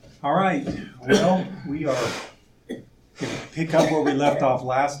All right. Well, we are going to pick up where we left off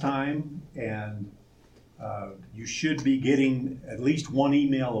last time, and you should be getting at least one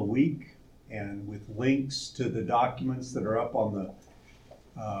email a week, and with links to the documents that are up on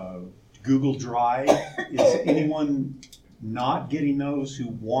the Google Drive. Is anyone not getting those who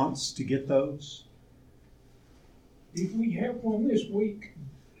wants to get those? Did we have one this week?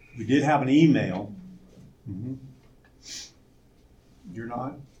 We did have an email. Mm-hmm. You're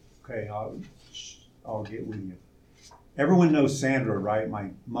not? Okay, I'll get with you. Everyone knows Sandra, right? My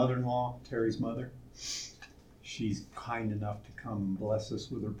mother-in-law, Terry's mother. She's kind enough to come and bless us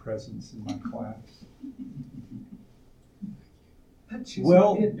with her presence in my class.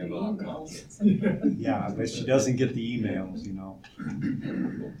 Well, yeah, but she doesn't get the emails, you know.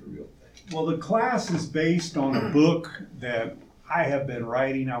 Well, the class is based on a book that I have been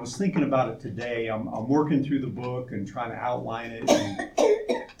writing. I was thinking about it today. I'm working through the book and trying to outline it and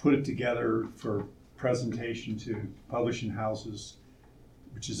put it together for presentation to publishing houses,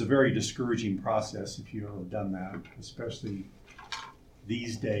 which is a very discouraging process if you've ever done that, especially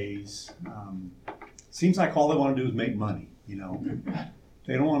these days. Seems like all they want to do is make money, you know.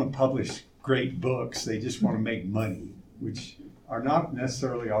 They don't want to publish great books. They just want to make money, which are not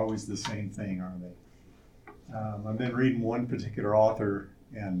necessarily always the same thing, are they? I've been reading one particular author,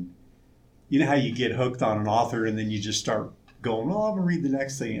 and you know how you get hooked on an author and then you just start going, oh, I'm going to read the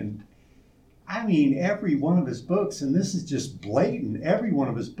next thing. And I mean, every one of his books, and this is just blatant, every one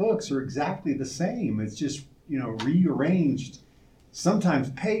of his books are exactly the same. It's just, you know, rearranged,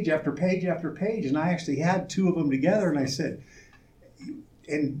 sometimes page after page after page. And I actually had two of them together, and I said,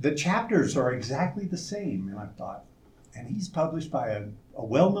 and the chapters are exactly the same. And I thought, and he's published by a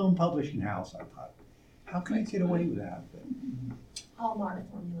well-known publishing house. I thought, how can I get away with that? But, Hallmark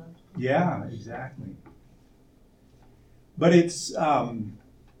formula. yeah, exactly. But it's, the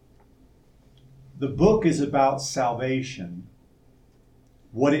book is about salvation,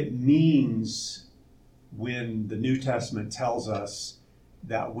 what it means when the New Testament tells us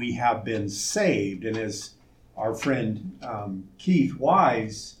that we have been saved. And as our friend Keith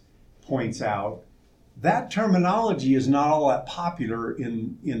Wise points out, that terminology is not all that popular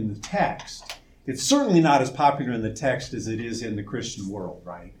in the text. It's certainly not as popular in the text as it is in the Christian world,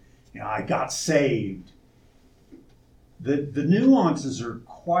 right? You know, I got saved. The nuances are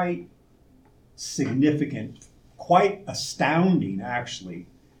quite significant, quite astounding, actually,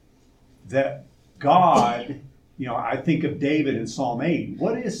 that God, you know, I think of David in Psalm 8.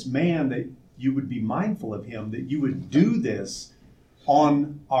 What is man that you would be mindful of him, that you would do this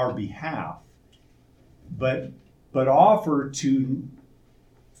on our behalf, but offer to,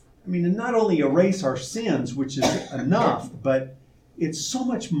 I mean, not only erase our sins, which is enough, but it's so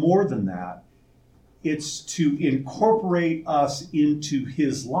much more than that. It's to incorporate us into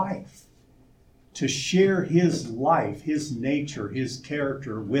his life, to share his life, his nature, his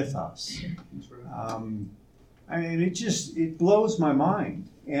character with us. I mean, it blows my mind.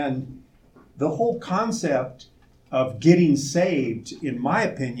 And the whole concept of getting saved, in my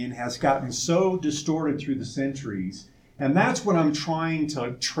opinion, has gotten so distorted through the centuries. And that's what I'm trying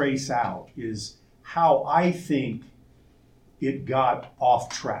to trace out, is how I think it got off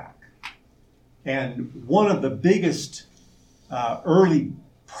track. And one of the biggest early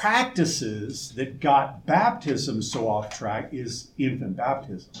practices that got baptism so off track is infant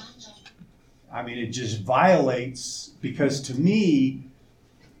baptism. I mean, it just violates, because to me,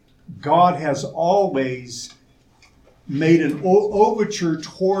 God has always made an overture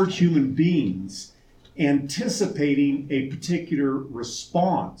toward human beings, anticipating a particular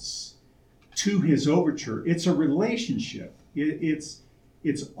response to his overture. It's a relationship.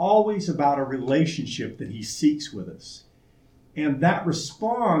 It's always about a relationship that he seeks with us. And that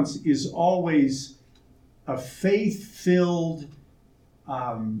response is always a faith-filled,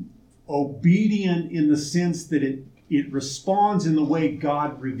 obedient in the sense that it responds in the way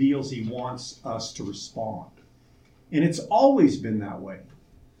God reveals he wants us to respond. And it's always been that way.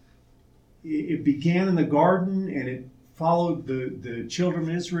 It began in the garden, and it followed the children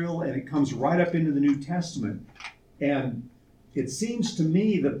of Israel, and it comes right up into the New Testament. And it seems to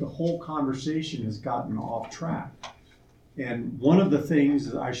me that the whole conversation has gotten off track. And one of the things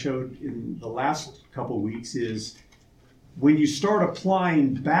that I showed in the last couple of weeks is when you start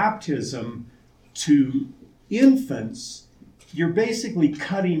applying baptism to infants, you're basically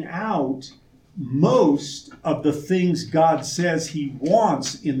cutting out most of the things God says he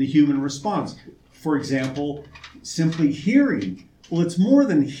wants in the human response. For example, simply hearing. Well, it's more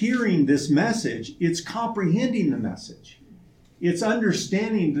than hearing this message, it's comprehending the message. It's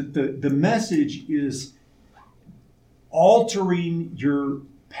understanding that the message is altering your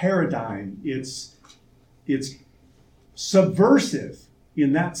paradigm. It's subversive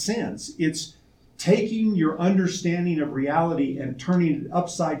in that sense. It's taking your understanding of reality and turning it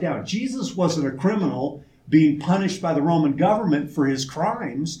upside down. Jesus wasn't a criminal being punished by the Roman government for his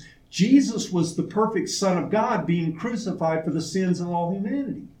crimes. Jesus was the perfect Son of God being crucified for the sins of all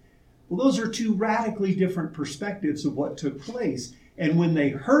humanity. Well, those are two radically different perspectives of what took place. And when they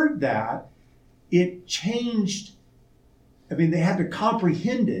heard that, it changed. I mean, they had to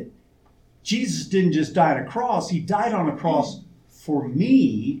comprehend it. Jesus didn't just die on a cross. He died on a cross for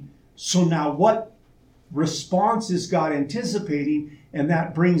me. So now what response is God anticipating? And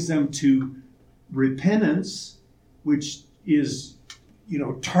that brings them to repentance, which is,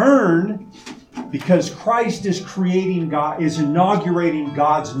 turn, because Christ is inaugurating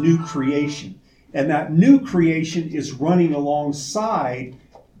God's new creation. And that new creation is running alongside,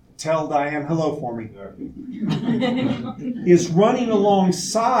 tell Diane hello for me, is running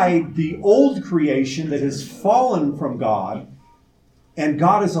alongside the old creation that has fallen from God, and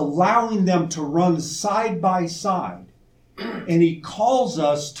God is allowing them to run side by side. And he calls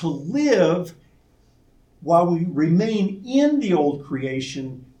us to live while we remain in the old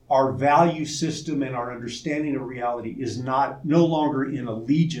creation. Our value system and our understanding of reality is no longer in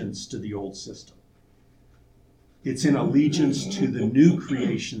allegiance to the old system. It's in allegiance to the new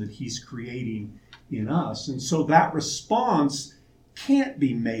creation that he's creating in us. And so that response can't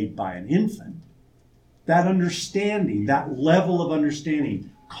be made by an infant. That understanding, that level of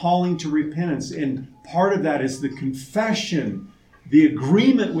understanding, calling to repentance, and part of that is the confession, the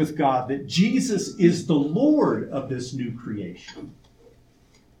agreement with God that Jesus is the Lord of this new creation.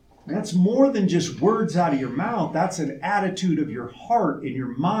 That's more than just words out of your mouth. That's an attitude of your heart and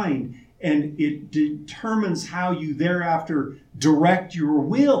your mind, and it determines how you thereafter direct your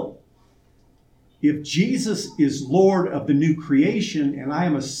will. If Jesus is Lord of the new creation and I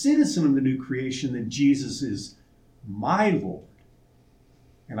am a citizen of the new creation, then Jesus is my Lord.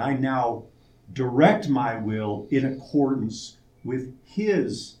 And I now direct my will in accordance with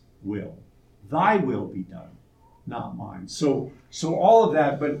his will. Thy will be done, not mine. So all of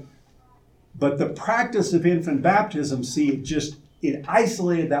that, but the practice of infant baptism, it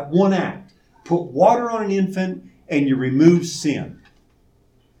isolated that one act. Put water on an infant and you remove sin.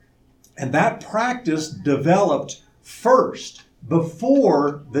 And that practice developed first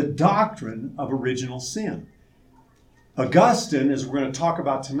before the doctrine of original sin. Augustine, as we're going to talk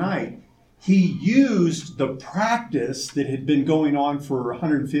about tonight, he used the practice that had been going on for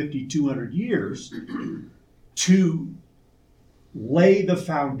 150, 200 years to lay the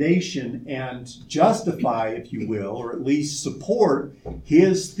foundation and justify, if you will, or at least support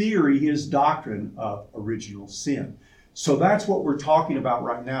his theory, his doctrine of original sin. So that's what we're talking about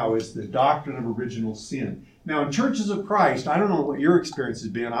right now, is the doctrine of original sin. Now, in Churches of Christ, I don't know what your experience has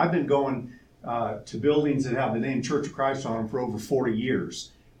been. I've been going to buildings that have the name Church of Christ on them for over 40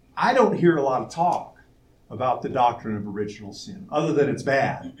 years. I don't hear a lot of talk about the doctrine of original sin, other than it's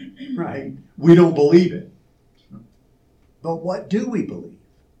bad, right? We don't believe it. But what do we believe?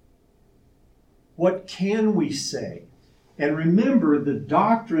 What can we say? And remember, the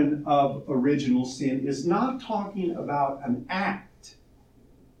doctrine of original sin is not talking about an act.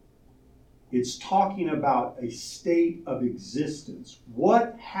 It's talking about a state of existence.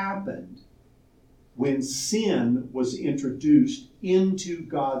 What happened when sin was introduced into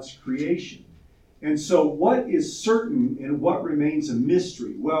God's creation? And so what is certain and what remains a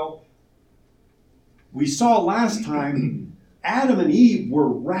mystery? Well, we saw last time Adam and Eve were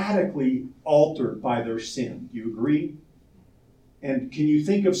radically altered by their sin. Do you agree? And can you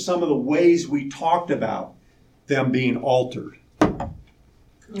think of some of the ways we talked about them being altered?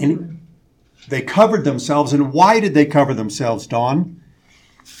 And they covered themselves. And why did they cover themselves, Dawn?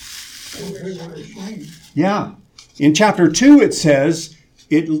 Yeah. In chapter 2 it says,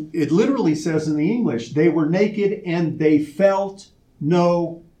 it literally says in the English, they were naked and they felt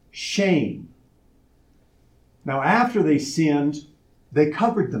no shame. Now after they sinned, they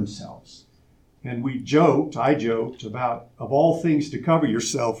covered themselves. And I joked about, of all things to cover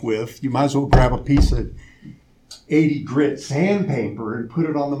yourself with, you might as well grab a piece of 80 grit sandpaper and put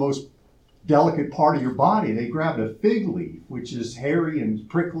it on the most delicate part of your body. They grabbed a fig leaf, which is hairy and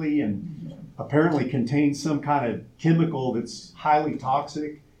prickly and apparently contains some kind of chemical that's highly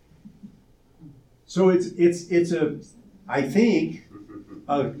toxic. So it's I think,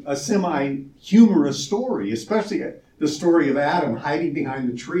 a semi-humorous story, especially the story of Adam hiding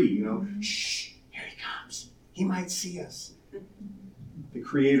behind the tree, shh. He might see us. The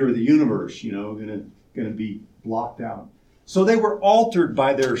creator of the universe, going to be blocked out. So they were altered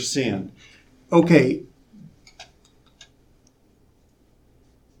by their sin. Okay.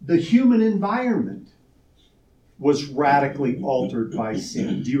 the human environment was radically altered by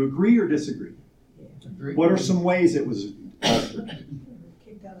sin. Do you agree or disagree? Agree. What are some ways it was altered?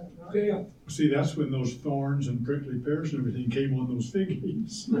 Kicked out of the garden. Death. See, that's when those thorns and prickly pears and everything came on those fig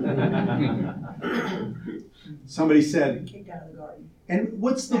leaves. Somebody said, Kicked out of the garden. and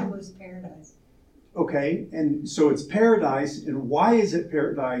what's That the, was paradise. okay, and so it's paradise, and why is it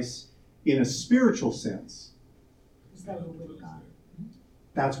paradise in a spiritual sense? Because they were with God.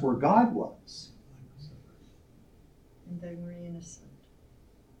 That's where God was. And they were innocent.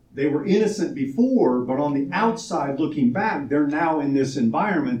 They were innocent before, but on the outside looking back, they're now in this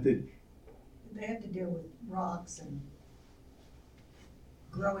environment that, They had to deal with rocks and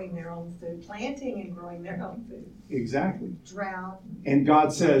growing their own food, planting and growing their own food, exactly. drought. And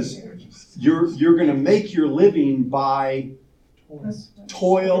God says, you're going to make your living by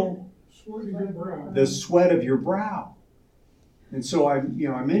toil, Sweat of your brow. the sweat of your brow. And so I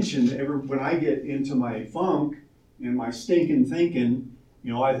mentioned when I get into my funk and my stinking thinking,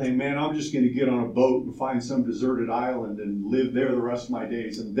 I think, man, I'm just going to get on a boat and find some deserted island and live there the rest of my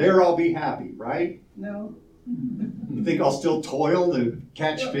days, and there I'll be happy, right? No, You think I'll still toil to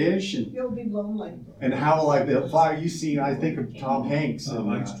catch fish you'll be lonely. and howl like the fire? You see, I think of Tom Hanks. Oh, And,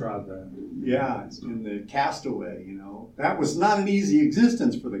 Mike's tried that. yeah, in the Castaway. That was not an easy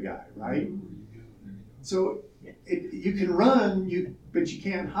existence for the guy, right? So you can run, but you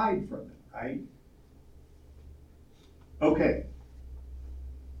can't hide from it, right? Okay.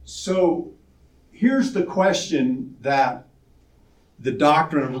 So here's the question that the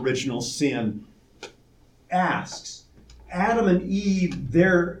doctrine of original sin asks. Adam and Eve,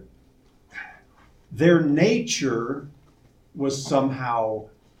 their nature was somehow,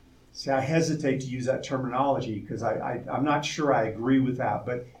 see, I hesitate to use that terminology because I'm not sure I agree with that,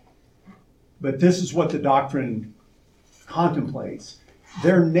 but this is what the doctrine contemplates.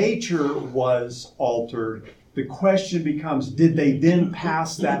 Their nature was altered. The question becomes, did they then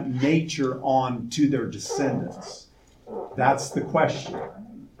pass that nature on to their descendants? That's the question.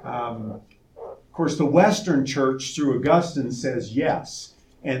 Of course, the Western Church, through Augustine, says yes.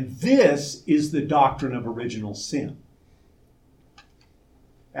 And this is the doctrine of original sin.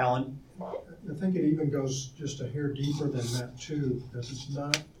 Alan? I think it even goes just a hair deeper than that too, because it's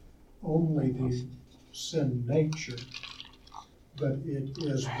not only the sin nature, but it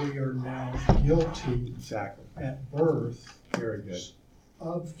is we are now guilty Exactly. at birth Very good.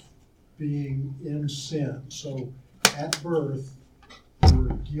 of being in sin. So at birth, we're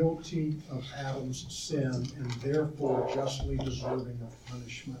guilty of Adam's sin and therefore justly deserving of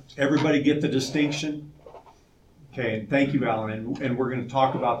punishment. Everybody get the distinction? Okay, and thank you, Alan. And we're going to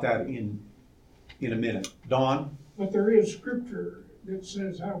talk about that in a minute. Dawn? But there is scripture that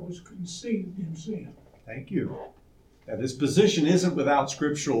says I was conceived in sin. Thank you. Now, this position isn't without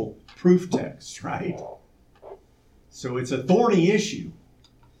scriptural proof text, right? So it's a thorny issue.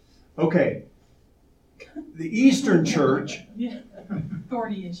 Okay. The Eastern Church. Yeah,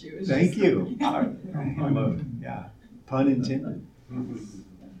 thorny issue. It's Thank just- you. Yeah, pun intended.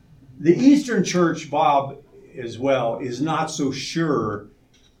 The Eastern Church, Bob, as well, is not so sure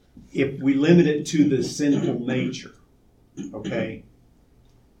if we limit it to the sinful nature. Okay?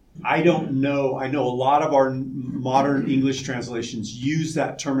 I don't know. I know a lot of our modern English translations use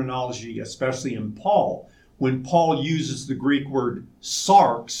that terminology, especially in Paul. When Paul uses the Greek word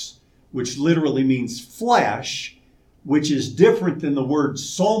sarx, which literally means flesh, which is different than the word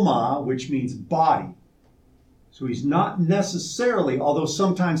soma, which means body. So he's not necessarily, although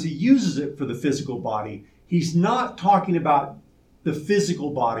sometimes he uses it for the physical body, he's not talking about the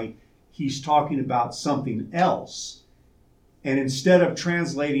physical body. He's talking about something else. And instead of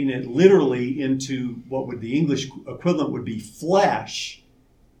translating it literally into what would the English equivalent would be flesh,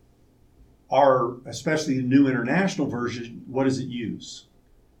 especially the New International Version, what does it use?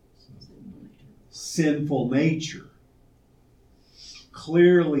 Sinful nature.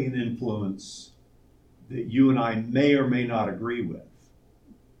 Clearly an influence that you and I may or may not agree with.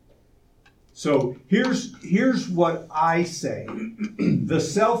 So here's what I say. The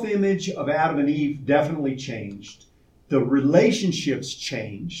self-image of Adam and Eve definitely changed. The relationships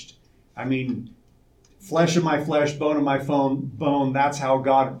changed. I mean, flesh of my flesh, bone of my bone. That's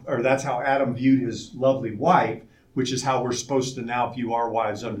how Adam viewed his lovely wife, which is how we're supposed to now view our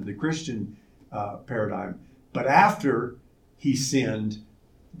wives under the Christian paradigm. But after he sinned,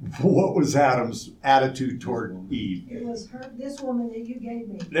 what was Adam's attitude toward Eve? It was this woman that you gave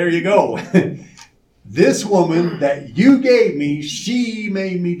me. There you go. This woman that you gave me, she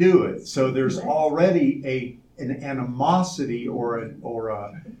made me do it. So there's already an animosity or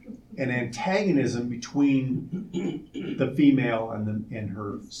an antagonism between the female and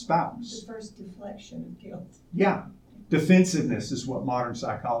her The spouse. first deflection of guilt. Yeah, defensiveness is what modern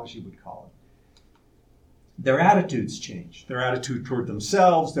psychology would call it. Their attitudes change. Their attitude toward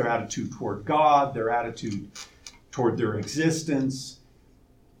themselves, their attitude toward God, their attitude toward their existence.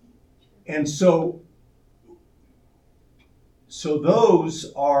 And so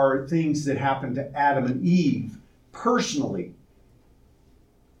those are things that happened to Adam and Eve personally.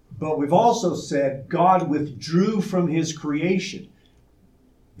 But we've also said God withdrew from his creation.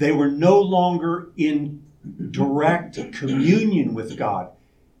 They were no longer in direct communion with God.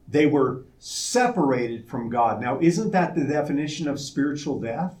 They were separated from God. Now, isn't that the definition of spiritual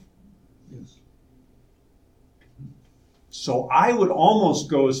death? Yes. So I would almost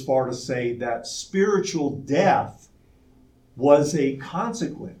go as far to say that spiritual death was a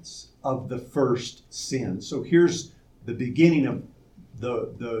consequence of the first sin. So here's the beginning of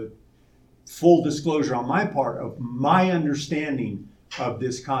the full disclosure on my part of my understanding of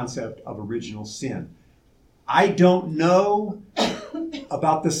this concept of original sin. I don't know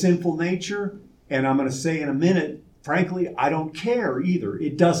about the sinful nature, and I'm going to say in a minute, frankly, I don't care either.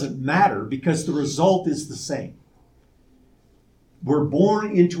 It doesn't matter because the result is the same. We're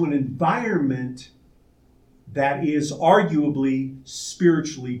born into an environment that is arguably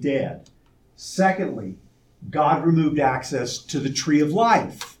spiritually dead. Secondly, God removed access to the tree of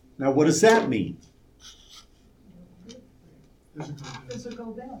life. Now, what does that mean?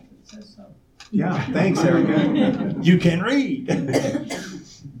 Physical death, it says so. Yeah, thanks, Erica. You can read.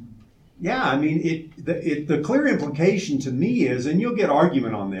 Yeah, I mean, the clear implication to me is, and you'll get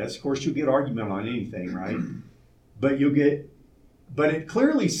argument on this. Of course, you'll get argument on anything, right? But it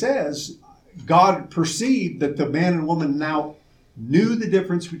clearly says God perceived that the man and woman now knew the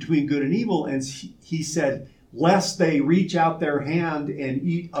difference between good and evil, and he said, lest they reach out their hand and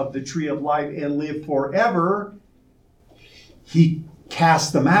eat of the tree of life and live forever, he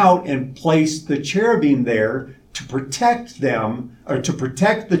cast them out and placed the cherubim there to protect them, or to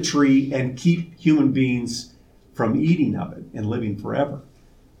protect the tree and keep human beings from eating of it and living forever.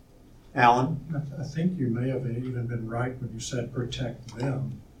 Alan? I think you may have even been right when you said protect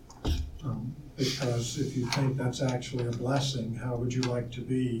them. Because if you think that's actually a blessing, how would you like to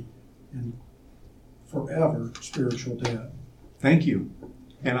be in forever spiritual dead? Thank you.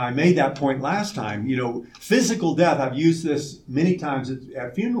 And I made that point last time. You know, physical death, I've used this many times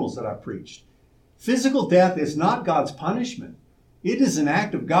at funerals that I've preached. Physical death is not God's punishment. It is an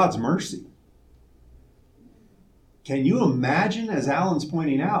act of God's mercy. Can you imagine, as Alan's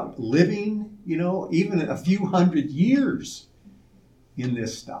pointing out, living, even a few hundred years in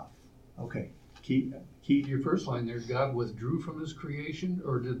this stuff? Okay, Keith. Your first line there, God withdrew from his creation,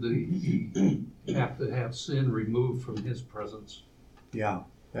 or did he have to have sin removed from his presence? Yeah.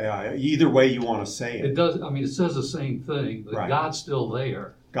 Either way you want to say it. It does. I mean, it says the same thing. That Right. God's still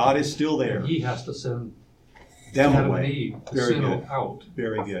there. God is still there. And he has to send Them Adam away. and Eve to Very sin good. out.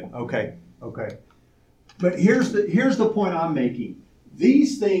 Very good. Okay. But here's the point I'm making.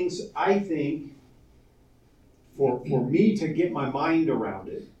 These things, I think, for me to get my mind around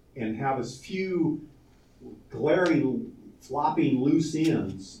it and have as few glaring, flopping loose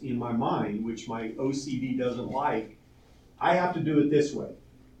ends in my mind, which my OCD doesn't like, I have to do it this way.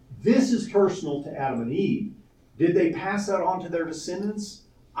 This is personal to Adam and Eve. Did they pass that on to their descendants?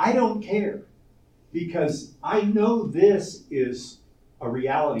 I don't care, because I know this is a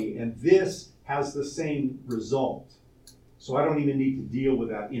reality and this has the same result. So I don't even need to deal with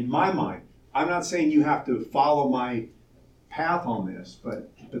that in my mind. I'm not saying you have to follow my path on this,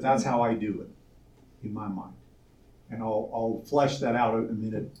 but that's how I do it in my mind. And I'll flesh that out in a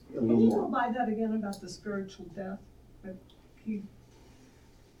minute a little Can you more. go by that again about the spiritual death?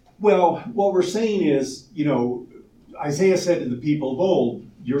 Well, what we're saying is, Isaiah said to the people of old,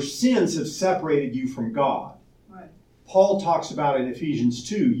 your sins have separated you from God. Right. Paul talks about in Ephesians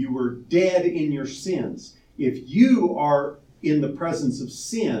 2, you were dead in your sins. If you are in the presence of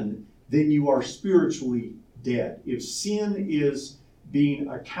sin, then you are spiritually dead. If sin is being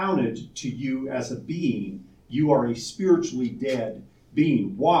accounted to you as a being, you are a spiritually dead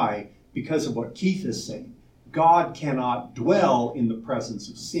being. Why? Because of what Keith is saying. God cannot dwell in the presence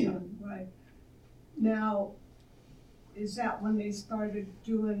of sin. Right. Now, is that when they started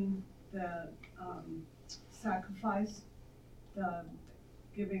doing the sacrifice, the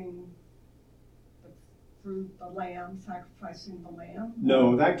giving the fruit, the lamb, sacrificing the lamb?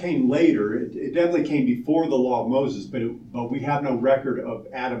 No, that came later. It definitely came before the law of Moses, but we have no record of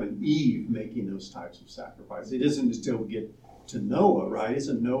Adam and Eve making those types of sacrifices. It isn't until we get to Noah, right?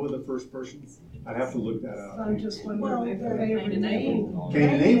 Isn't Noah the first person? I'd have to look that So up. I'm just wondering if Well, they Cain and Abel. Cain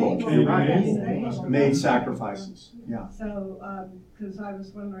and Abel, Cain right. and Abel. Made sacrifices, yeah. So, because I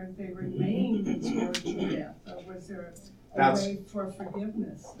was wondering if they remained in spiritual death, or was there a That's- way for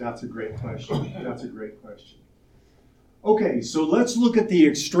forgiveness? That's a great question. That's a great question. Okay, so let's look at the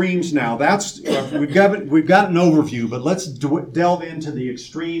extremes now. That's we've got an overview, but let's delve into the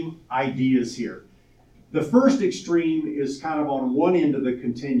extreme ideas here. The first extreme is kind of on one end of the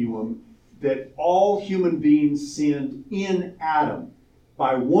continuum, that all human beings sinned in Adam.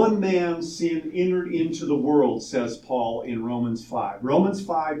 By one man sin entered into the world, says Paul in Romans 5. Romans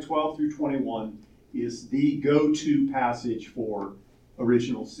 5, 12 through 21 is the go-to passage for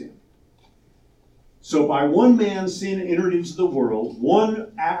original sin. So by one man sin entered into the world,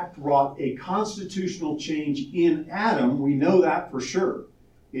 one act wrought a constitutional change in Adam. We know that for sure.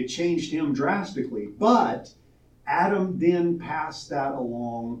 It changed him drastically. But Adam then passed that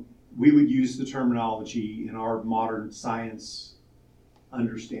along. We would use the terminology in our modern science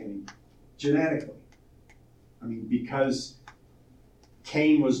understanding, genetically. I mean, because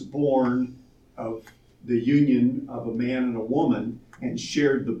Cain was born of the union of a man and a woman and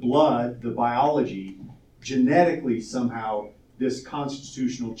shared the blood, the biology, genetically somehow this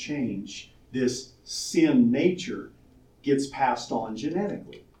constitutional change, this sin nature gets passed on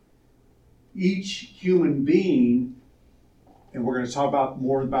genetically. Each human being, and we're going to talk about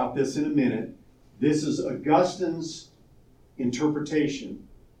more about this in a minute, this is Augustine's interpretation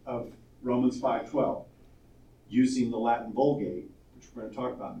of Romans 5:12, using the Latin Vulgate, which we're going to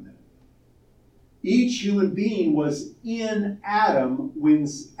talk about in a minute. Each human being was in Adam when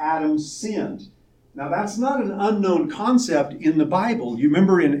Adam sinned. Now that's not an unknown concept in the Bible. You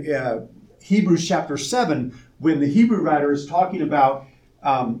remember in Hebrews chapter 7, when the Hebrew writer is talking about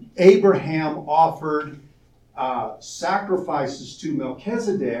Abraham offered sacrifices to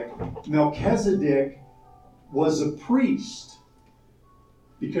Melchizedek. Melchizedek was a priest,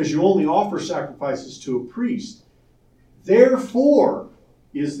 because you only offer sacrifices to a priest. Therefore,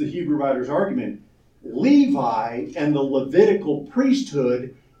 is the Hebrew writer's argument, Levi and the Levitical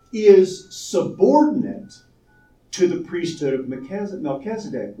priesthood is subordinate to the priesthood of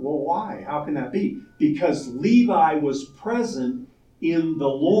Melchizedek. Well, why? How can that be? Because Levi was present in the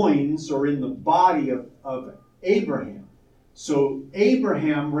loins or in the body of Abraham. So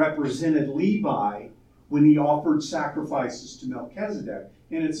Abraham represented Levi when he offered sacrifices to Melchizedek.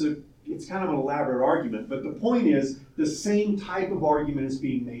 And it's kind of an elaborate argument, but the point is the same type of argument is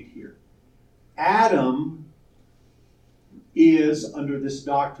being made here. Adam is, under this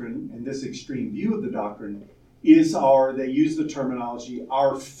doctrine and this extreme view of the doctrine, is they use the terminology,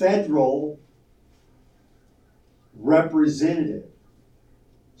 our federal representative.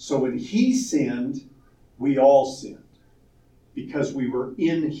 So when he sinned, we all sinned because we were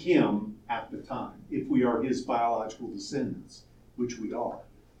in him at the time, if we are his biological descendants, which we are.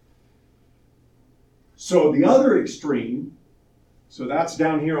 So the other extreme, so that's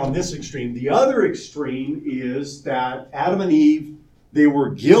down here on this extreme. The other extreme is that Adam and Eve, they were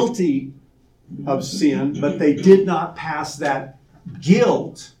guilty of sin, but they did not pass that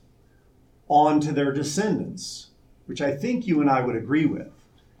guilt on to their descendants, which I think you and I would agree with.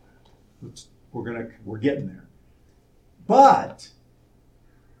 We're getting there. But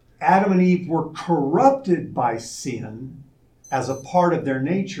Adam and Eve were corrupted by sin as a part of their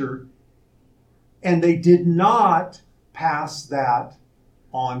nature, and they did not pass that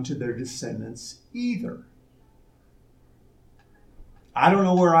on to their descendants either. I don't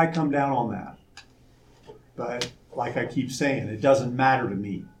know where I come down on that. But like I keep saying, it doesn't matter to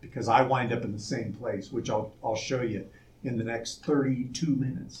me because I wind up in the same place, which I'll show you in the next 32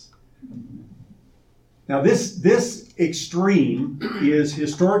 minutes. Now this extreme is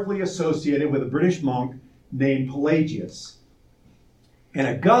historically associated with a British monk named Pelagius. And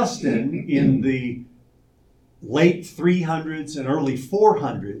Augustine, in the late 300s and early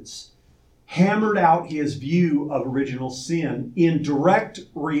 400s, hammered out his view of original sin in direct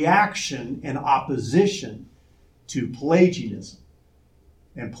reaction and opposition to Pelagianism.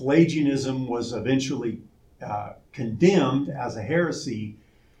 And Pelagianism was eventually condemned as a heresy.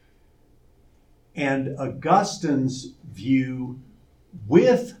 And Augustine's view,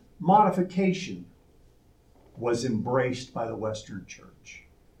 with modification, was embraced by the Western Church.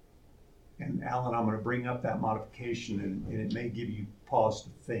 And Alan, I'm going to bring up that modification, and it may give you pause to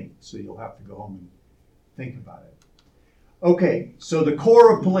think, so you'll have to go home and think about it. Okay, so the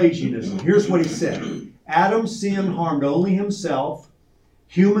core of Pelagianism, here's what he said. Adam's sin harmed only himself.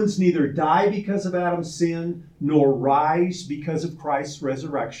 Humans neither die because of Adam's sin, nor rise because of Christ's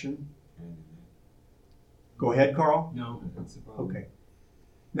resurrection. Go ahead, Carl. No, that's the problem. Okay.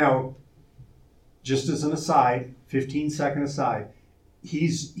 Now, just as an aside, 15-second aside,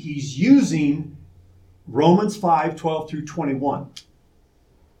 he's using Romans 5:12 through 21.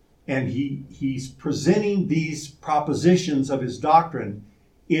 And he's presenting these propositions of his doctrine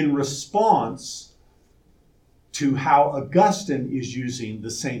in response to how Augustine is using the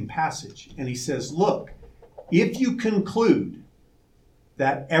same passage. And he says, look, if you conclude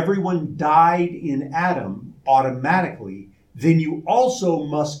that everyone died in Adam automatically, then you also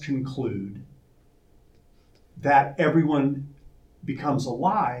must conclude that everyone becomes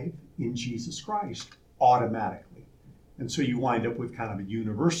alive in Jesus Christ automatically. And so you wind up with kind of a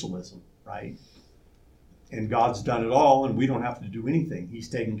universalism, right? And God's done it all, and we don't have to do anything. He's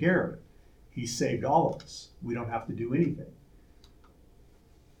taken care of it. He's saved all of us. We don't have to do anything.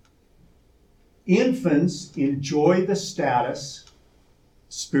 Infants enjoy the status,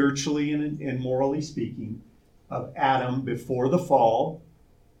 spiritually and morally speaking, of Adam before the fall.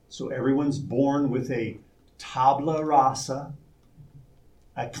 So everyone's born with a tabula rasa,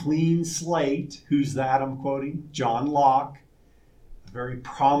 a clean slate. Who's that I'm quoting? John Locke, a very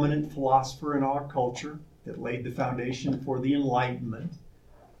prominent philosopher in our culture that laid the foundation for the Enlightenment.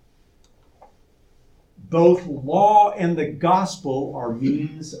 Both law and the gospel are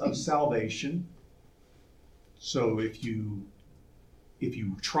means of salvation. So if you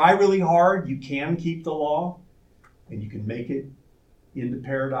try really hard, you can keep the law and you can make it into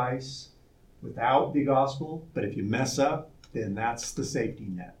paradise without the gospel. But if you mess up, then that's the safety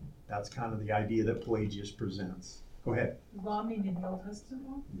net. That's kind of the idea that Pelagius presents. Go ahead. Law mean in the Old Testament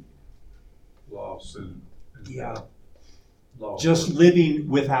law? Law of sin. Yeah. Law Just of living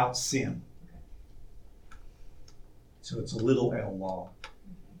without sin. So it's a little L law.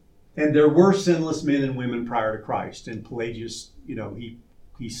 And there were sinless men and women prior to Christ. And Pelagius,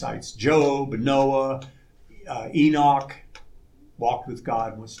 he cites Job, Noah, Enoch, walked with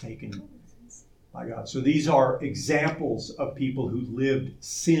God and was taken by God. So these are examples of people who lived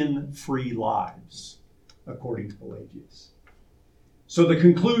sin-free lives, according to Pelagius. So the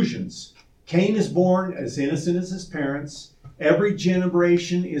conclusions. Cain is born as innocent as his parents. Every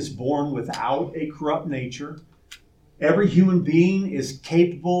generation is born without a corrupt nature. Every human being is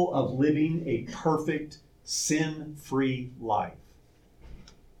capable of living a perfect, sin-free life.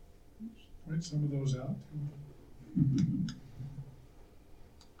 Point some of those out.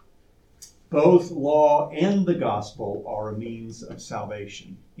 Both law and the gospel are a means of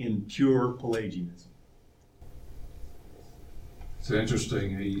salvation in pure Pelagianism. It's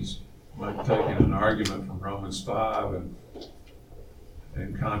interesting, he's taking an argument from Romans 5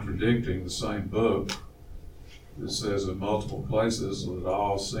 and contradicting the same book. It says in multiple places that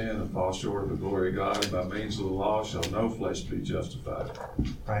all sin and fall short of the glory of God, and by means of the law shall no flesh be justified.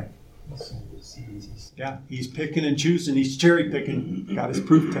 Right. Yeah, he's picking and choosing. He's cherry picking. Got his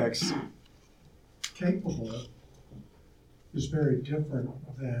proof text. Capable is very different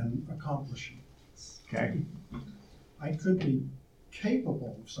than accomplishing. Okay. I could be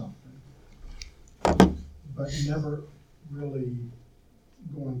capable of something, but never really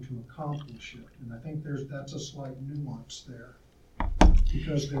going to accomplish it. And I think that's a slight nuance there.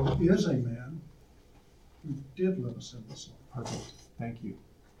 Because there is a man who did live a sinless life. Perfect. Thank you.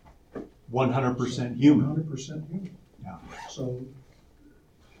 100% human. 100% human. Yeah. So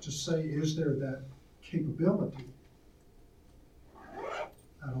to say, is there that capability?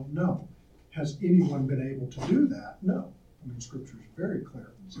 I don't know. Has anyone been able to do that? No. I mean, Scripture is very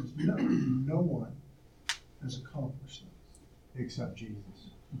clear. It says no one has accomplished that. Except Jesus.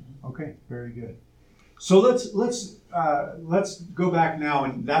 Okay, very good. So let's go back now,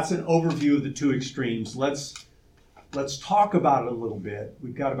 and that's an overview of the two extremes. Let's talk about it a little bit.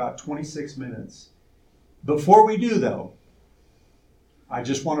 We've got about 26 minutes. Before we do, though, I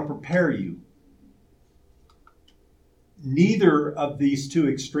just want to prepare you. Neither of these two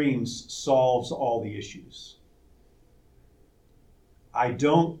extremes solves all the issues. I've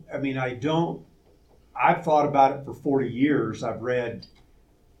thought about it for 40 years. I've read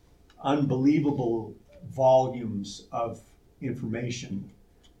unbelievable volumes of information.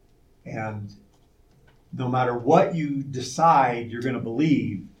 And no matter what you decide you're going to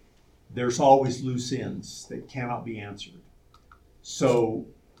believe, there's always loose ends that cannot be answered. So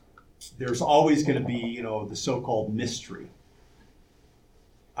there's always going to be, the so-called mystery.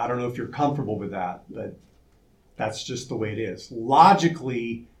 I don't know if you're comfortable with that, but that's just the way it is.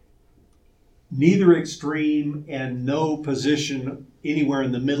 Logically, neither extreme and no position anywhere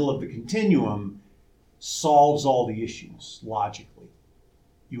in the middle of the continuum solves all the issues logically.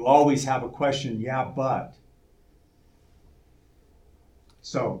 You always have a question, yeah, but.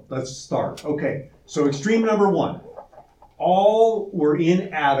 So let's start. Okay, so extreme number one. All were in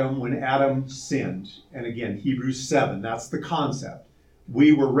Adam when Adam sinned. And again, Hebrews 7, that's the concept.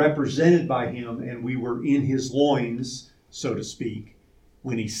 We were represented by him and we were in his loins, so to speak,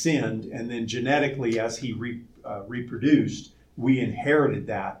 when he sinned. And then genetically, as he reproduced, we inherited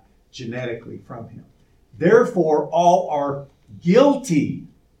that genetically from him. Therefore, all are guilty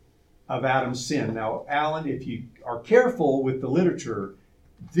of Adam's sin. Now, Alan, if you are careful with the literature,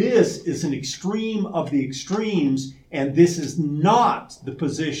 this is an extreme of the extremes, and this is not the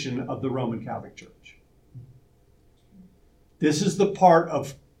position of the Roman Catholic Church. This is the part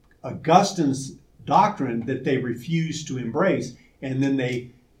of Augustine's doctrine that they refused to embrace, and then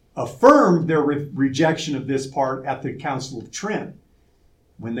they affirmed their rejection of this part at the Council of Trent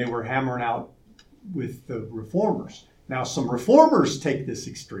when they were hammering out with the reformers. Now, some reformers take this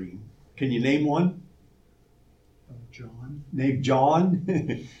extreme. Can you name one? John. Name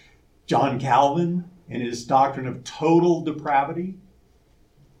John. John Calvin and his doctrine of total depravity.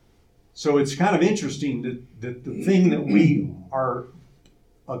 So it's kind of interesting that the thing that we are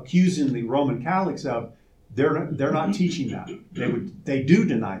accusing the Roman Catholics of, they're not teaching that. They do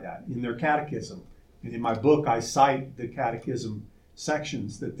deny that in their catechism. And in my book, I cite the catechism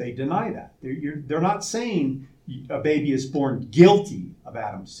sections that they deny that. They're not saying a baby is born guilty of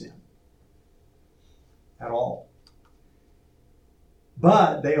Adam's sin at all.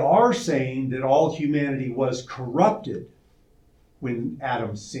 But they are saying that all humanity was corrupted when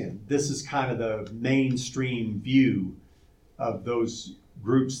Adam sinned. This is kind of the mainstream view of those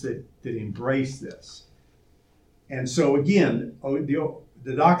groups that embrace this. And so again,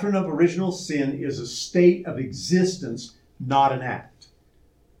 the doctrine of original sin is a state of existence, not an act.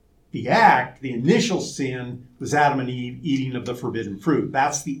 The act, the initial sin, was Adam and Eve eating of the forbidden fruit.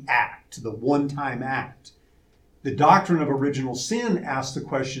 That's the act, the one-time act. The doctrine of original sin asks the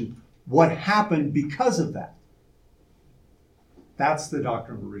question, what happened because of that? That's the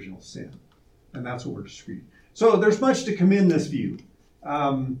doctrine of original sin. And that's what we're disputing. So there's much to commend this view.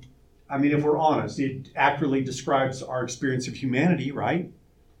 I mean, if we're honest, it accurately describes our experience of humanity, right?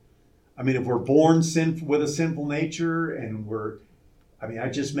 I mean, if we're born with a sinful nature and that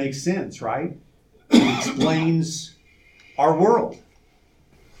just makes sense, right? It explains our world.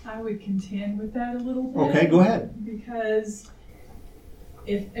 I would contend with that a little bit. Okay, go ahead. Because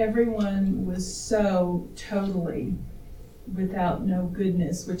if everyone was so totally without no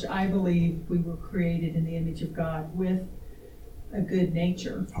goodness, which I believe we were created in the image of God with a good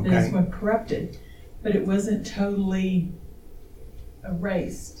nature, this one corrupted, but it wasn't totally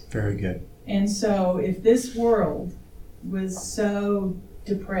erased. Very good. And so if this world was so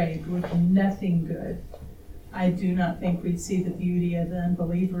depraved with nothing good, I do not think we'd see the beauty of the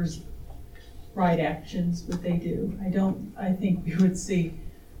unbelievers' right actions, what they do. I think we would see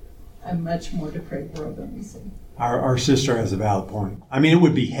a much more depraved world than we see. Our sister has a valid point. I mean, it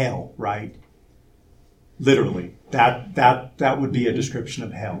would be hell, right? Literally. That would be a description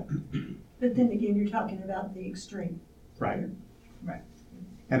of hell. But then again, you're talking about the extreme. Right. Right.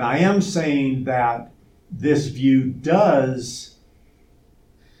 And I am saying that this view does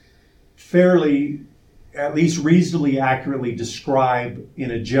fairly, at least reasonably accurately describe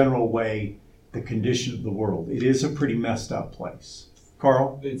in a general way the condition of the world. It is a pretty messed up place.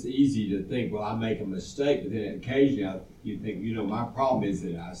 Carl? It's easy to think, well, I make a mistake, but then occasionally you think, my problem is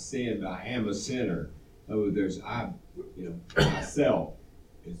that I sin, but I am a sinner. Myself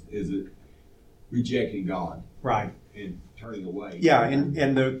is it rejecting God. Right. And turning away. Yeah, and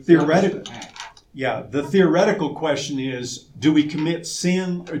the theoretical, the theoretical question is, do we commit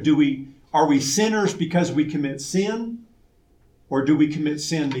sin, or are we sinners because we commit sin, or do we commit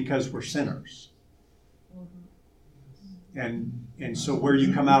sin because we're sinners? And so where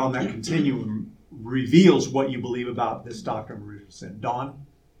you come out on that continuum reveals what you believe about this doctrine of original sin. Don?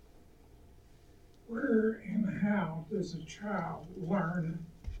 Where and how does a child learn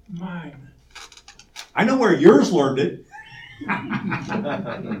mine? I know where yours learned it.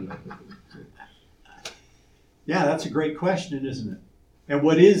 Yeah, that's a great question, isn't it? And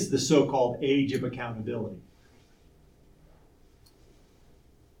what is the so-called age of accountability?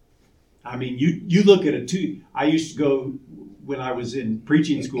 I mean, you look at it too. I used to go, when I was in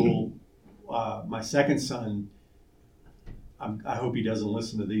preaching school, my second son, I hope he doesn't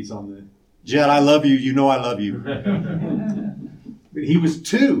listen to these on the... Jed, I love you. You know I love you. But he was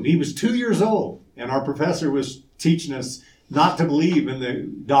 2. He was 2 years old. And our professor was teaching us not to believe in the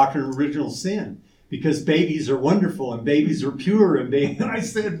doctrine of original sin. because babies are wonderful and babies are pure. And I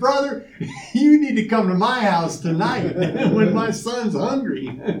said, brother, you need to come to my house tonight when my son's hungry.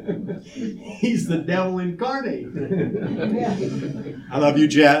 He's the devil incarnate. I love you,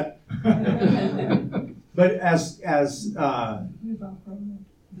 Jet. But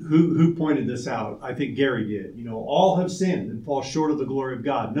who pointed this out? I think Gary did. You know, all have sinned and fall short of the glory of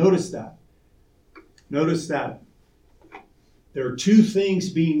God. Notice that. Notice that there are two things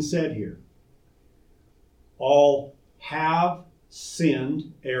being said here. All have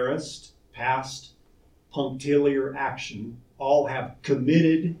sinned, aorist, past, punctiliar action. All have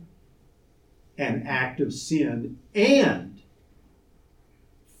committed an act of sin and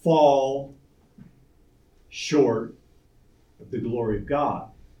fall short of the glory of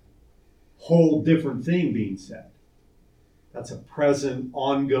God. Whole different thing being said. That's a present,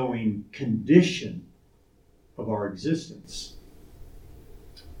 ongoing condition of our existence.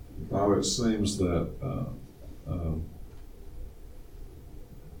 Now it seems that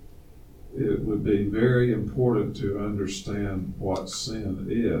it would be very important to understand what sin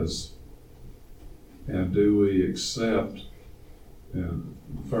is, and do we accept in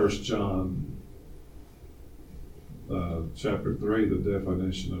 1 John chapter 3 the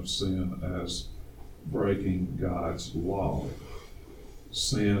definition of sin as breaking God's law.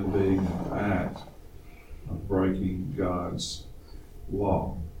 Sin being an act of breaking God's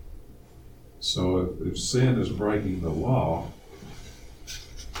law. So if sin is breaking the law,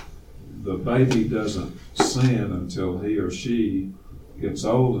 the baby doesn't sin until he or she gets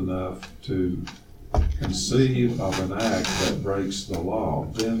old enough to conceive of an act that breaks the law.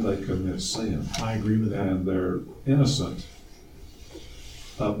 Then they commit sin. I agree with that. And they're innocent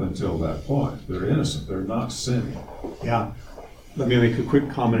up until that point. They're innocent. They're not sinning. Yeah. Let me make a quick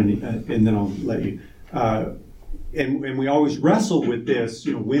comment and then I'll let you. And we always wrestle with this,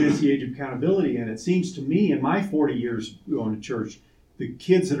 you know, when is the age of accountability? And it seems to me in my 40 years going to church, the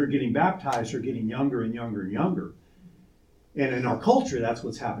kids that are getting baptized are getting younger and younger and younger. And in our culture, that's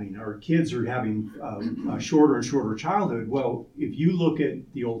what's happening. Our kids are having a shorter and shorter childhood. Well, if you look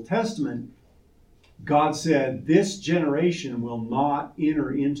at the Old Testament, God said this generation will not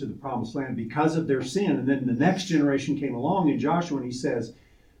enter into the promised land because of their sin. And then the next generation came along in Joshua and he says,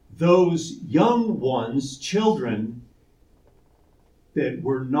 those young ones, children, that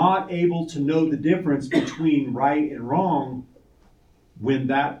were not able to know the difference between right and wrong when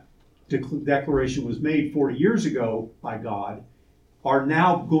that declaration was made 40 years ago by God, are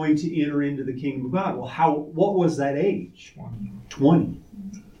now going to enter into the kingdom of God. Well, what was that age? 20.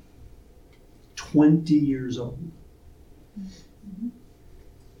 20 years old.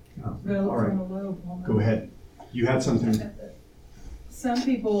 Oh, all right. Go ahead. You had something. Some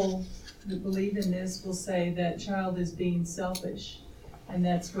people who believe in this will say that child is being selfish, and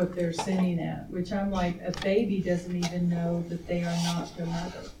that's what they're sinning at, which I'm like, a baby doesn't even know that they are not their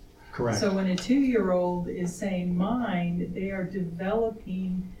mother. Correct. So when a 2-year-old is saying mine, they are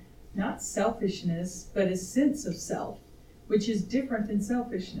developing not selfishness, but a sense of self, which is different than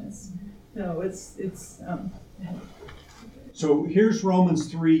selfishness. No, So here's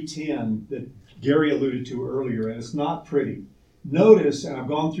Romans 3:10 that Gary alluded to earlier, and it's not pretty. Notice, and I've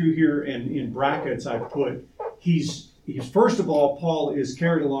gone through here, and in brackets I've put, he's first of all, Paul is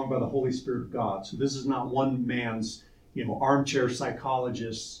carried along by the Holy Spirit of God. So this is not one man's, armchair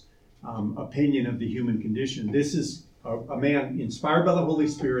psychologist's opinion of the human condition. This is a man inspired by the Holy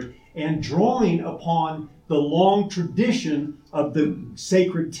Spirit and drawing upon the long tradition of the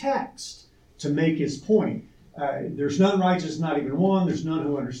sacred text to make his point. There's none righteous, not even one. There's none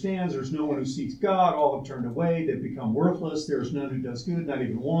who understands. There's no one who seeks God. All have turned away. They've become worthless. There's none who does good, not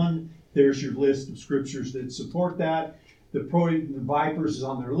even one. There's your list of scriptures that support that. The poison of vipers is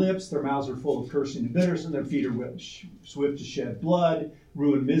on their lips. Their mouths are full of cursing and bitterness, and their feet are swift to shed blood.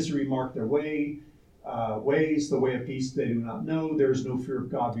 Ruin, misery mark their ways. The way of peace they do not know. There is no fear of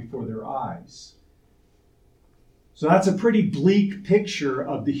God before their eyes. So that's a pretty bleak picture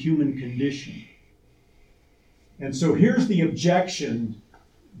of the human condition. And so here's the objections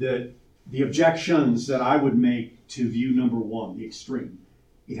that I would make to view number one, the extreme.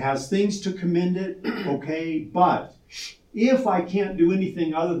 It has things to commend it, okay, but if I can't do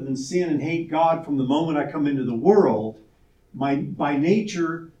anything other than sin and hate God from the moment I come into the world, by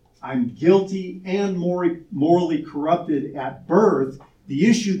nature, I'm guilty and morally corrupted at birth. The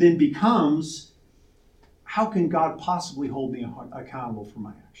issue then becomes, how can God possibly hold me accountable for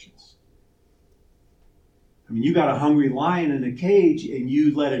my actions? I mean, you got a hungry lion in a cage and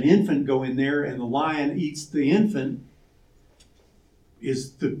you let an infant go in there and the lion eats the infant.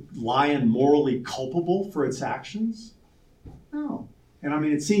 Is the lion morally culpable for its actions? No. And I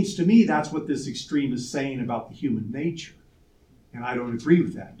mean, it seems to me that's what this extreme is saying about the human nature. And I don't agree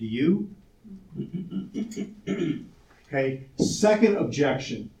with that. Do you? Okay, second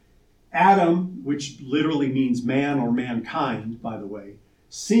objection. Adam, which literally means man or mankind, by the way,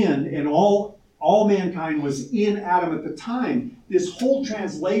 sinned, and all mankind was in Adam at the time. This whole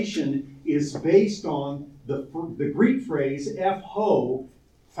translation is based on the Greek phrase "ho,"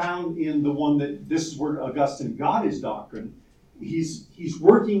 found in the one that, this is where Augustine got his doctrine. He's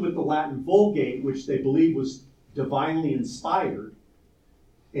working with the Latin Vulgate, which they believe was divinely inspired,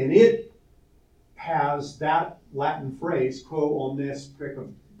 and it has that Latin phrase, quo omnes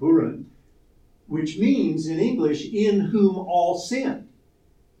peccabunt, which means in English, in whom all sinned.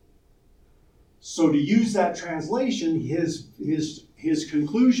 So to use that translation, his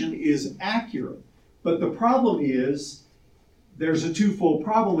conclusion is accurate. But the problem is, there's a twofold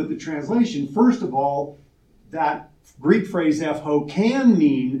problem with the translation. First of all, that Greek phrase "ho" can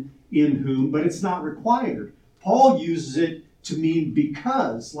mean in whom, but it's not required. Paul uses it to mean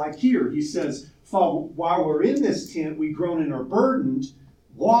because, like here, he says, while we're in this tent, we groan and are burdened.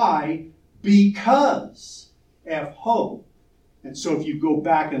 Why? Because ho. And so if you go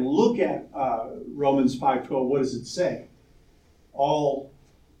back and look at Romans 5:12, what does it say?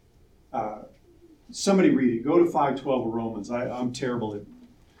 Somebody read it. Go to 5:12 of Romans. I'm terrible at.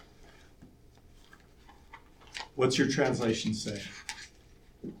 What's your translation say?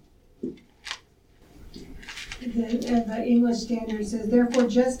 The English Standard says, therefore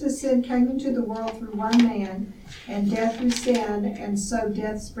just as sin came into the world through one man, and death through sin, and so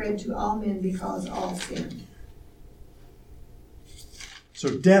death spread to all men because all sinned.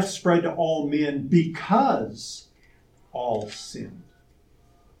 So death spread to all men because all sinned.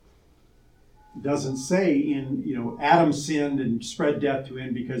 It doesn't say Adam sinned and spread death to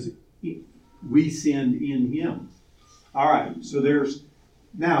him because we sinned in him. All right, so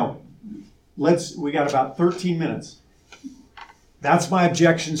we got about 13 minutes. That's my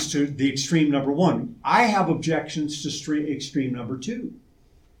objections to the extreme number one. I have objections to extreme number two.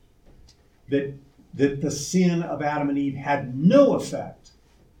 That the sin of Adam and Eve had no effect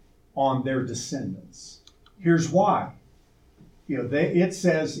on their descendants. Here's why. It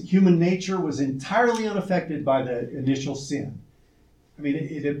says human nature was entirely unaffected by the initial sin. I mean,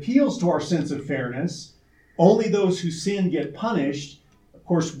 it appeals to our sense of fairness. Only those who sin get punished. Of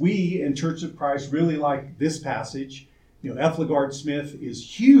course, we in Church of Christ really like this passage. F. Smith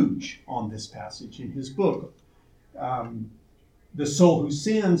is huge on this passage in his book. The soul who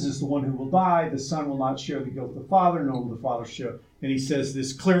sins is the one who will die. The son will not share the guilt of the father, nor will the father share. And he says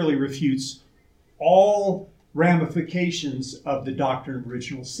this clearly refutes all ramifications of the doctrine of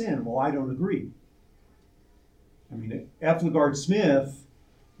original sin. Well, I don't agree. I mean, F. Smith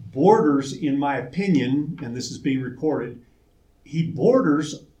borders, in my opinion, and this is being recorded, he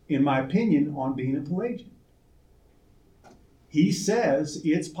borders, in my opinion, on being a Pelagian. He says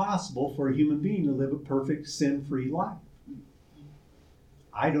it's possible for a human being to live a perfect, sin-free life.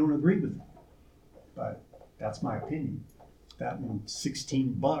 I don't agree with that, but that's my opinion. That one,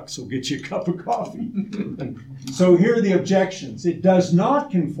 $16 will get you a cup of coffee. So here are the objections. It does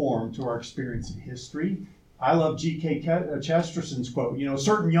not conform to our experience of history. I love G.K. Chesterson's quote.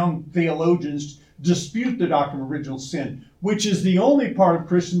 Certain young theologians dispute the doctrine of original sin, which is the only part of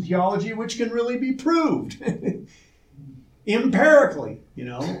Christian theology which can really be proved empirically.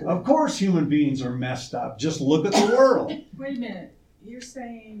 Of course human beings are messed up. Just look at the world. Wait a minute. You're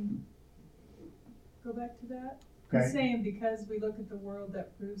saying, go back to that? Okay. You're saying because we look at the world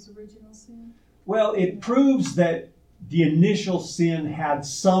that proves original sin? Well, it proves that the initial sin had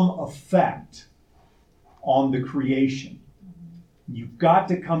some effect on the creation. You've got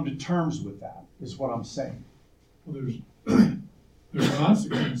to come to terms with that, is what I'm saying. Well, there's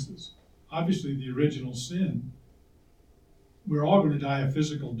consequences. Obviously, the original sin, we're all going to die a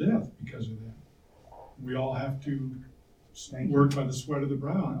physical death because of that. We all have to work by the sweat of the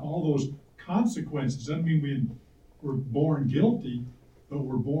brow. And all those consequences doesn't mean we're born guilty, but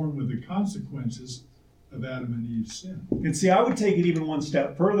we're born with the consequences of Adam and Eve's sin. And see, I would take it even one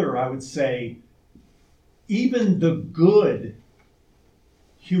step further. I would say even the good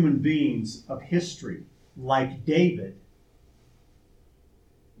human beings of history, like David,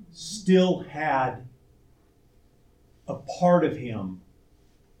 still had a part of him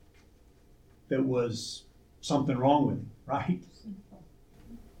that was something wrong with him, right?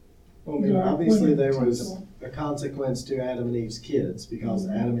 Well, I mean, obviously there was a consequence to Adam and Eve's kids because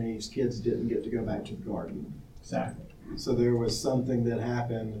Adam and Eve's kids didn't get to go back to the garden. Exactly. So there was something that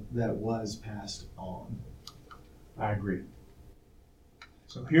happened that was passed on. I agree.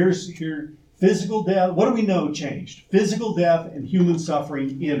 So here, Physical death, what do we know changed? Physical death and human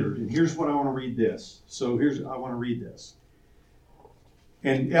suffering entered. And here's what I want to read this. So I want to read this.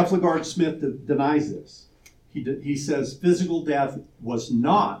 And F. LaGard Smith denies this. He says physical death was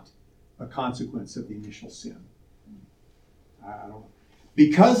not a consequence of the initial sin. I don't know.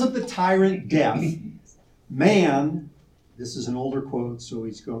 Because of the tyrant death, man, this is an older quote, so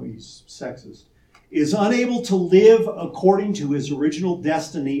he's sexist, is unable to live according to his original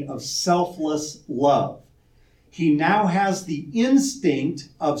destiny of selfless love. He now has the instinct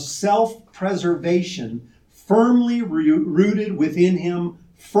of self-preservation firmly rooted within him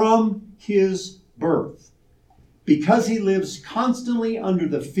from his birth. Because he lives constantly under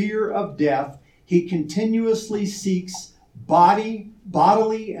the fear of death, he continuously seeks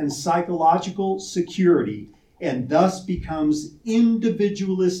bodily and psychological security, and thus becomes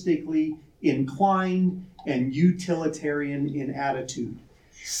individualistically inclined and utilitarian in attitude.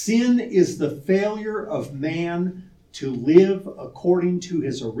 Sin is the failure of man to live according to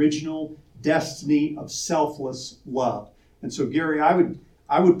his original destiny of selfless love. And so, Gary,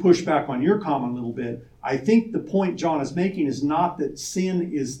 I would push back on your comment a little bit. I think the point John is making is not that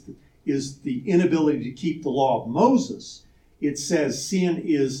sin is the inability to keep the law of Moses. It says sin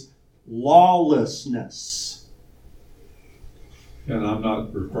is lawlessness. And I'm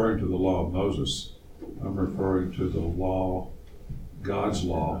not referring to the law of Moses. I'm referring to the law, God's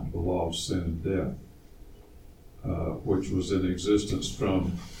law, the law of sin and death, which was in existence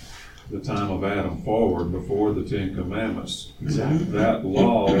from the time of Adam forward, before the Ten Commandments. Exactly. That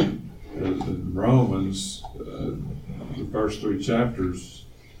law, in Romans, the first 3 chapters,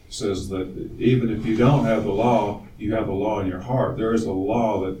 says that even if you don't have the law, you have the law in your heart. There is a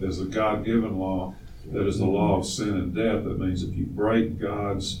law that is a God-given law, that is the law of sin and death. That means if you break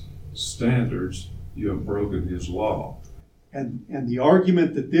God's standards, you have broken his law. And the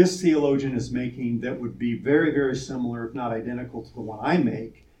argument that this theologian is making that would be very, very similar, if not identical to the one I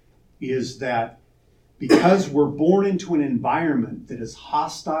make, is that because we're born into an environment that is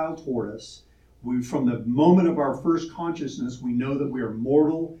hostile toward us, from the moment of our first consciousness, we know that we are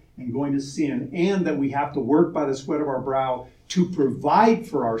mortal and going to sin, and that we have to work by the sweat of our brow to provide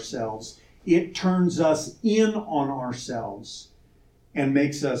for ourselves. It turns us in on ourselves and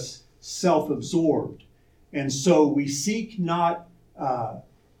makes us self-absorbed. And so we seek not,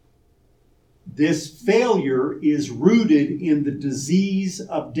 this failure is rooted in the disease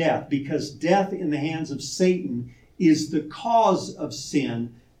of death, because death in the hands of Satan is the cause of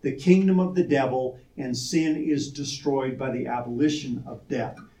sin, the kingdom of the devil, and sin is destroyed by the abolition of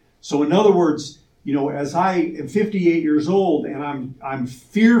death. So in other words, as I am 58 years old and I'm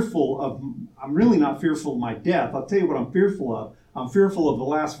fearful of, I'm really not fearful of my death. I'll tell you what I'm fearful of. I'm fearful of the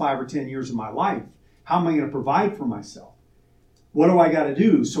last 5 or 10 years of my life. How am I going to provide for myself? What do I got to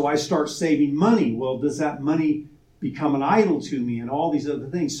do? So I start saving money. Well, does that money become an idol to me and all these other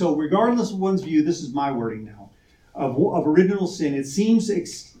things? So regardless of one's view, this is my wording now, of original sin, it seems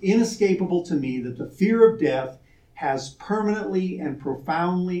inescapable to me that the fear of death has permanently and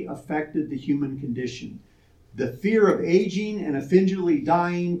profoundly affected the human condition. The fear of aging and eventually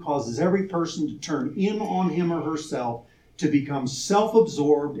dying causes every person to turn in on him or herself, to become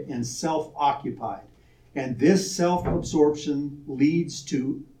self-absorbed and self-occupied. And this self-absorption leads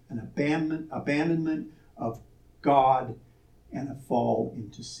to an abandonment of God and a fall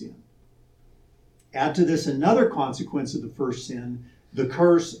into sin. Add to this another consequence of the first sin, the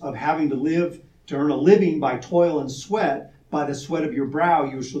curse of having to earn a living by toil and sweat. By the sweat of your brow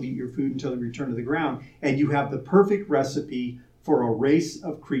you shall eat your food until you return to the ground. And you have the perfect recipe for a race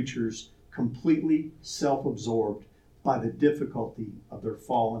of creatures completely self-absorbed by the difficulty of their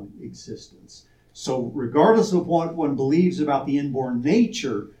fallen existence. So regardless of what one believes about the inborn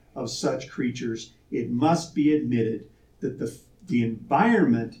nature of such creatures, it must be admitted that the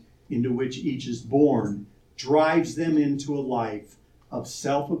environment into which each is born drives them into a life of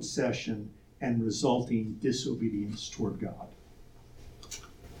self-obsession and resulting disobedience toward God.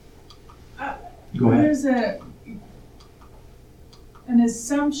 Go ahead. There's an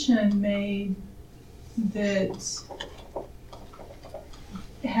assumption made that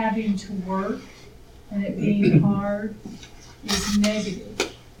having to work and it being hard is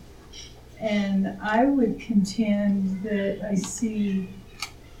negative. And I would contend that I see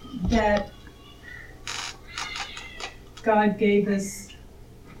that God gave us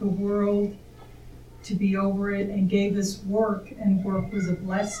the world to be over it and gave us work, and work was a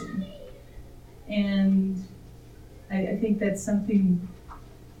blessing. And I think that's something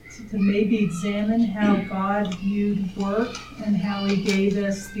to maybe examine, how God viewed work and how he gave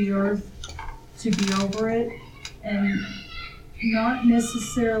us the earth to be over it. And not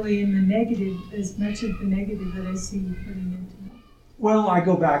necessarily in the negative, as much of the negative that I see you putting into it. Well, I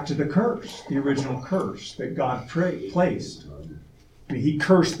go back to the curse, the original curse that God placed. I mean, he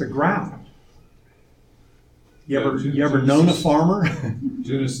cursed the ground. You ever known a farmer?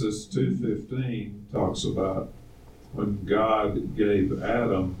 Genesis 2:15 talks about when God gave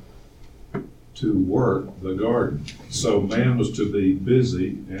Adam to work the garden. So man was to be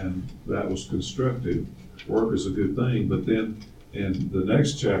busy, and that was constructive. Work is a good thing. But then in the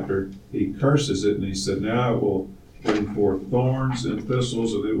next chapter, he curses it, and he said, now I will bring forth thorns and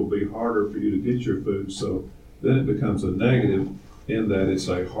thistles, and it will be harder for you to get your food. So then it becomes a negative in that it's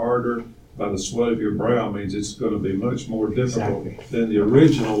a harder, by the sweat of your brow means it's going to be much more difficult than the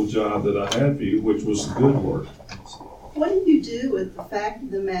original job that I had for you, which was good work. What do you do with the fact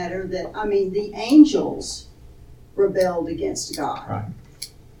of the matter that, the angels rebelled against God? Right.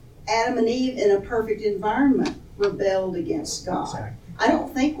 Adam and Eve in a perfect environment rebelled against God. Exactly. I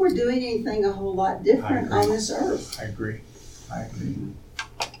don't think we're doing anything a whole lot different on this earth. I agree.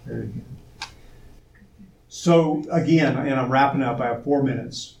 Very good. So again, and I'm wrapping up, I have 4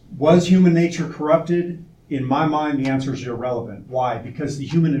 minutes. Was human nature corrupted? In my mind, the answer is irrelevant. Why? Because the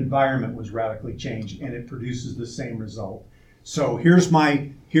human environment was radically changed and it produces the same result. So here's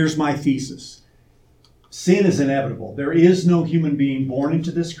my thesis. Sin is inevitable. There is no human being born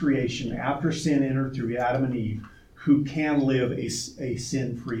into this creation after sin entered through Adam and Eve who can live a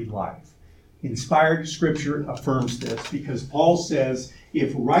sin-free life. Inspired scripture affirms this because Paul says,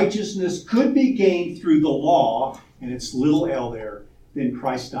 if righteousness could be gained through the law, and it's little l there, then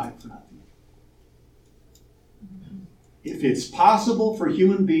Christ died for nothing. If it's possible for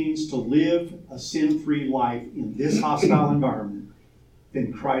human beings to live a sin-free life in this hostile environment,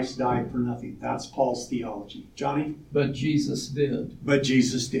 then Christ died for nothing. That's Paul's theology. Johnny? But Jesus did. But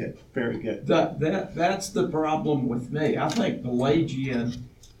Jesus did. Very good. That's the problem with me. I think Pelagian,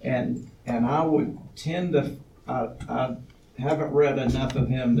 and I would tend to, I haven't read enough of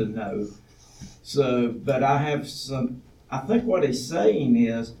him to know. So, but I think what he's saying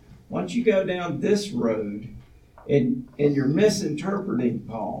is, once you go down this road, and you're misinterpreting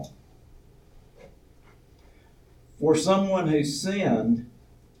Paul. For someone who sinned,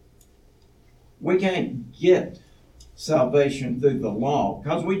 we can't get salvation through the law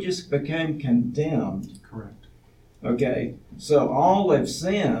because we just became condemned. Correct. Okay, so all have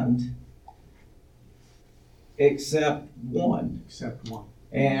sinned except one. Except one.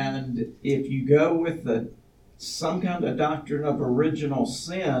 And if you go with some kind of doctrine of original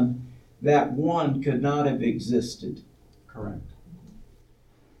sin, that one could not have existed. Correct.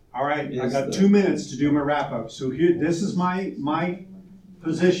 All right, I got 2 minutes to do my wrap up. So here, this is my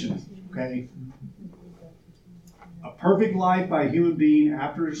position, okay? A perfect life by a human being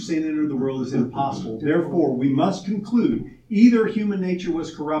after sin entered the world is impossible. Therefore, we must conclude either human nature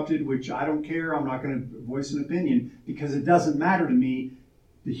was corrupted, which I don't care, I'm not going to voice an opinion, because it doesn't matter to me.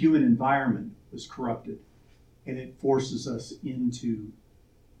 The human environment was corrupted, and it forces us into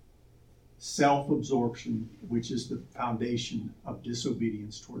self-absorption, which is the foundation of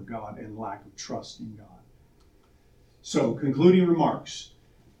disobedience toward God and lack of trust in God. So, concluding remarks.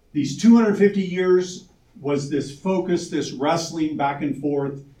 These 250 years was this focus, this wrestling back and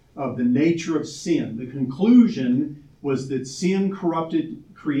forth of the nature of sin. The conclusion was that sin corrupted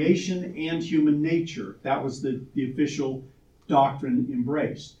creation and human nature. That was the official doctrine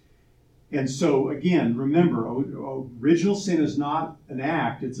embraced. And so, again, remember, original sin is not an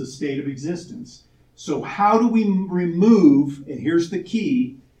act, it's a state of existence. So how do we remove, and here's the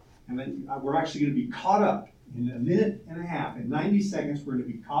key, and then we're actually going to be caught up in a minute and a half. In 90 seconds, we're going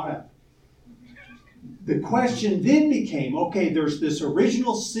to be caught up. The question then became, okay, there's this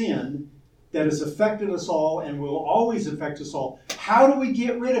original sin that has affected us all and will always affect us all. How do we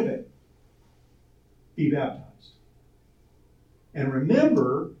get rid of it? Be baptized. And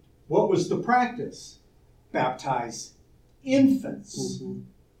remember, what was the practice? Baptize infants. Mm-hmm.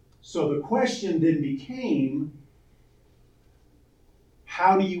 So the question then became,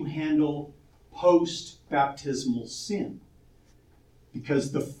 how do you handle post-baptismal sin?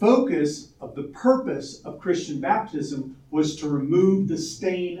 Because the focus of the purpose of Christian baptism was to remove the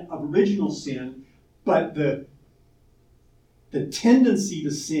stain of original sin, but the tendency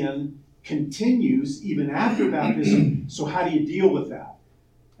to sin continues even after baptism. So how do you deal with that?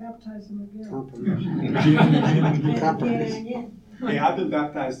 Baptize them again. Hey, I've been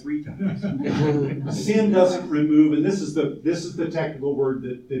baptized 3 times. Sin doesn't remove, and this is the technical word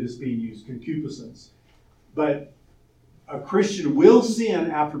that is being used, concupiscence. But a Christian will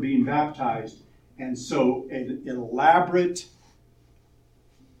sin after being baptized, and so an elaborate,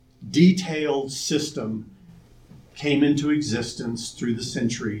 detailed system came into existence through the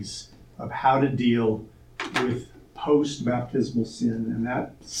centuries of how to deal with post-baptismal sin, and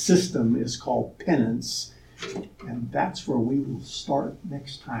that system is called penance. And that's where we will start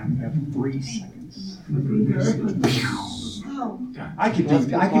next time. We have 3 seconds. I could do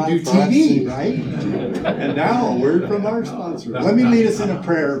TV, right? And now a word from our sponsor. Let me lead us in a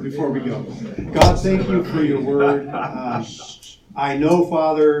prayer before we go. God, thank you for your word. I know,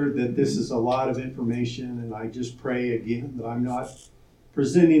 Father, that this is a lot of information, and I just pray again that I'm not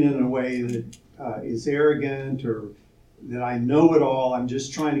presenting in a way that is arrogant or that I know it all. I'm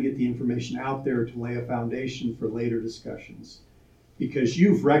just trying to get the information out there to lay a foundation for later discussions, because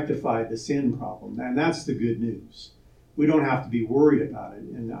you've rectified the sin problem, and that's the good news. We don't have to be worried about it,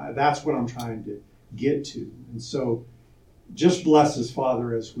 and that's what I'm trying to get to. And so just bless us,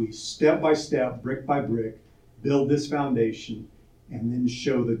 Father, as we step by step, brick by brick, build this foundation and then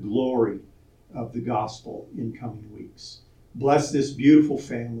show the glory of the gospel in coming weeks. Bless this beautiful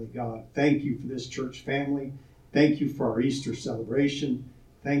family, God. Thank you for this church family. Thank you for our Easter celebration.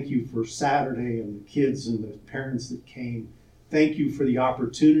 Thank you for Saturday and the kids and the parents that came. Thank you for the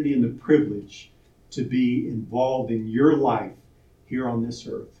opportunity and the privilege to be involved in your life here on this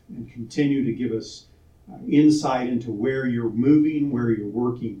earth, and continue to give us insight into where you're moving, where you're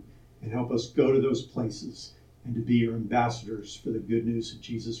working, and help us go to those places and to be your ambassadors for the good news of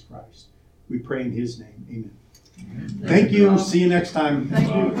Jesus Christ. We pray in his name. Amen. Thank you. See you next time. Thank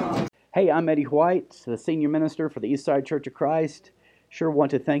you. Hey, I'm Eddie White, the Senior Minister for the Eastside Church of Christ. Sure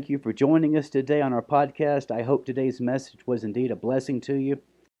want to thank you for joining us today on our podcast. I hope today's message was indeed a blessing to you.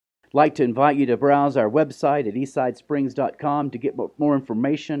 I'd like to invite you to browse our website at eastsidesprings.com to get more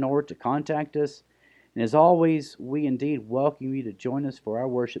information or to contact us. And as always, we indeed welcome you to join us for our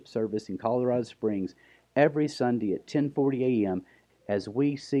worship service in Colorado Springs every Sunday at 10:40 a.m. as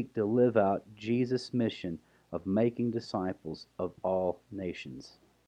we seek to live out Jesus' mission of making disciples of all nations.